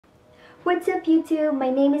What's up YouTube?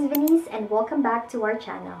 My name is Venice and welcome back to our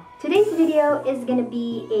channel. Today's video is gonna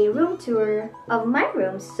be a room tour of my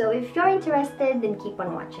room, so if you're interested then keep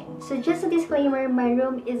on watching. So just a disclaimer, my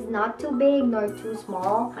room is not too big nor too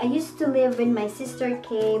small. I used to live with my sister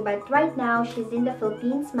Kay, but right now she's in the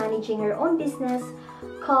Philippines managing her own business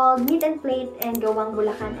called Meet and Plate and Gawang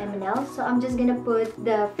Bulacan MNL. So I'm just gonna put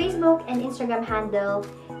the Facebook and Instagram handle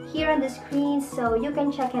here on the screen so you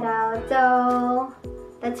can check it out. So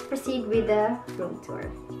let's proceed with the room tour.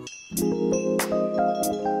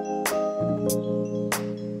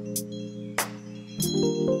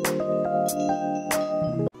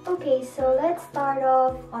 Okay, so let's start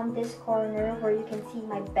off on this corner where you can see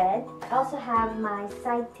my bed. I also have my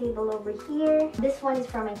side table over here. This one is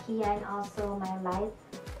from IKEA and also my light.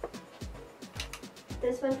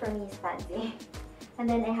 This one for me is fancy. And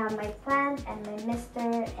then I have my plant and my mister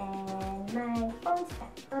and my phone stand.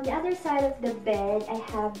 On the other side of the bed, I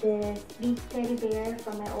have this big teddy bear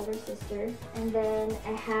from my older sister. And then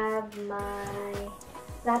I have my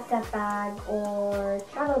laptop bag or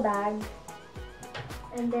travel bag.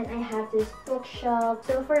 And then I have this bookshelf.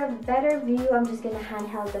 So for a better view, I'm just gonna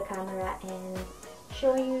handheld the camera and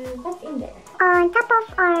show you what's in there. On top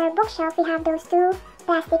of our bookshelf, we have those two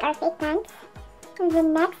plastic or fake plants. And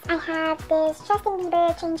then next, I have this Justin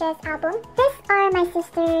Bieber Changes album. These are my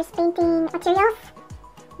sister's painting materials.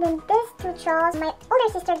 Then these two trolls, my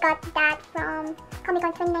older sister got that from Comic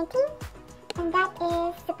Con 2019. And that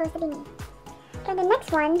is supposed to be me. Okay, the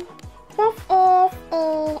next one, this is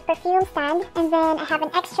a perfume stand. And then I have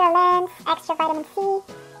an extra lens, extra vitamin C,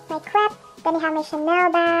 my crepe. Then I have my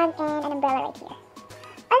Chanel bag and an umbrella right here.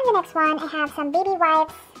 On the next one, I have some baby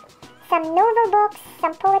wipes, some novel books,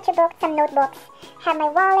 some poetry books, some notebooks. Have my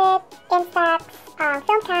wallet, Instax,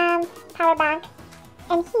 film cam, power bank.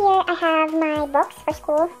 And here I have my books for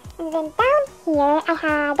school. And then down here I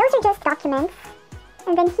have, those are just documents.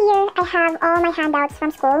 And then here I have all my handouts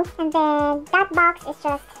from school. And then that box is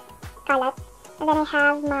just kalat. And then I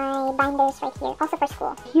have my binders right here, also for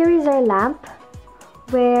school. Here is our lamp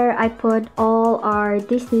where I put all our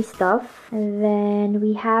Disney stuff. And then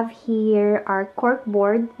we have here our cork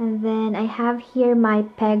board. And then I have here my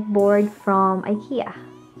pegboard from IKEA,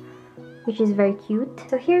 which is very cute.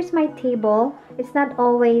 So here's my table. It's not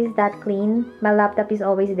always that clean. My laptop is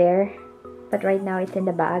always there, but right now it's in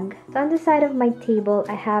the bag. So on the side of my table,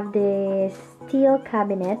 I have this steel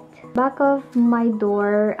cabinet. Back of my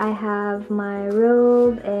door, I have my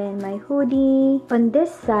robe and my hoodie. On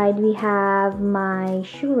this side, we have my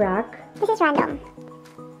shoe rack. This is random.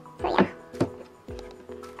 So yeah.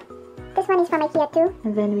 This one is from IKEA too.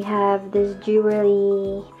 And then we have this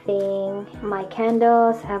jewelry thing. My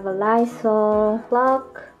candles, have a Lysol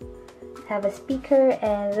clock, have a speaker,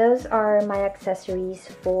 and those are my accessories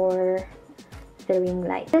for the ring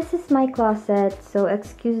light. This is my closet, so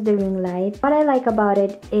excuse the ring light. What I like about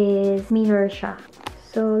it is mirror siya.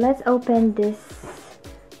 So let's open this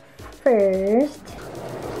first.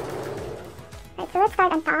 Right, so let's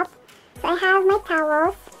start on top. So I have my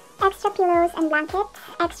towels, extra pillows and blankets,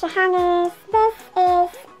 extra hangers. This is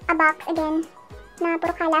a box again na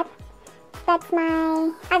puro kalat. That's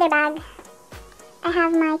my other bag. I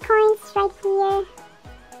have my coins right here.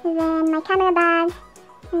 And then my camera bag.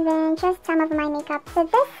 And then just some of my makeup. So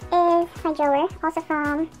this is my drawer, also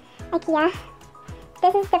from IKEA.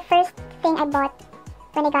 This is the first thing I bought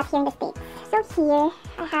when I got here in the States. So here,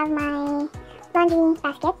 I have my laundry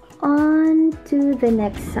basket. On to the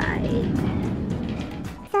next side.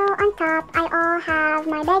 So on top, I all have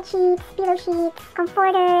my bed sheets, pillow sheets,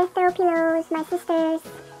 comforter, throw pillows, my sister's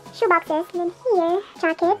shoe boxes. And then here,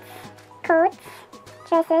 jackets, coats,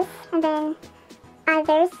 dresses, and then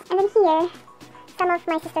others. And then here, some of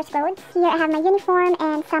my sister's clothes. Here I have my uniform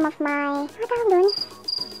and some of my, what tawag dun?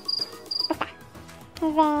 Basta.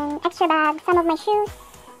 And then extra bag, some of my shoes.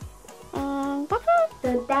 And that's it.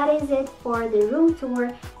 So that is it for the room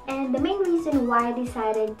tour. And the main reason why I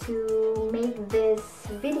decided to make this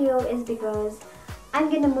video is because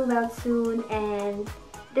I'm gonna move out soon and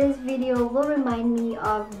this video will remind me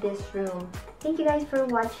of this room. Thank you guys for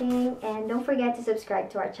watching and don't forget to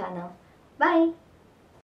subscribe to our channel. Bye!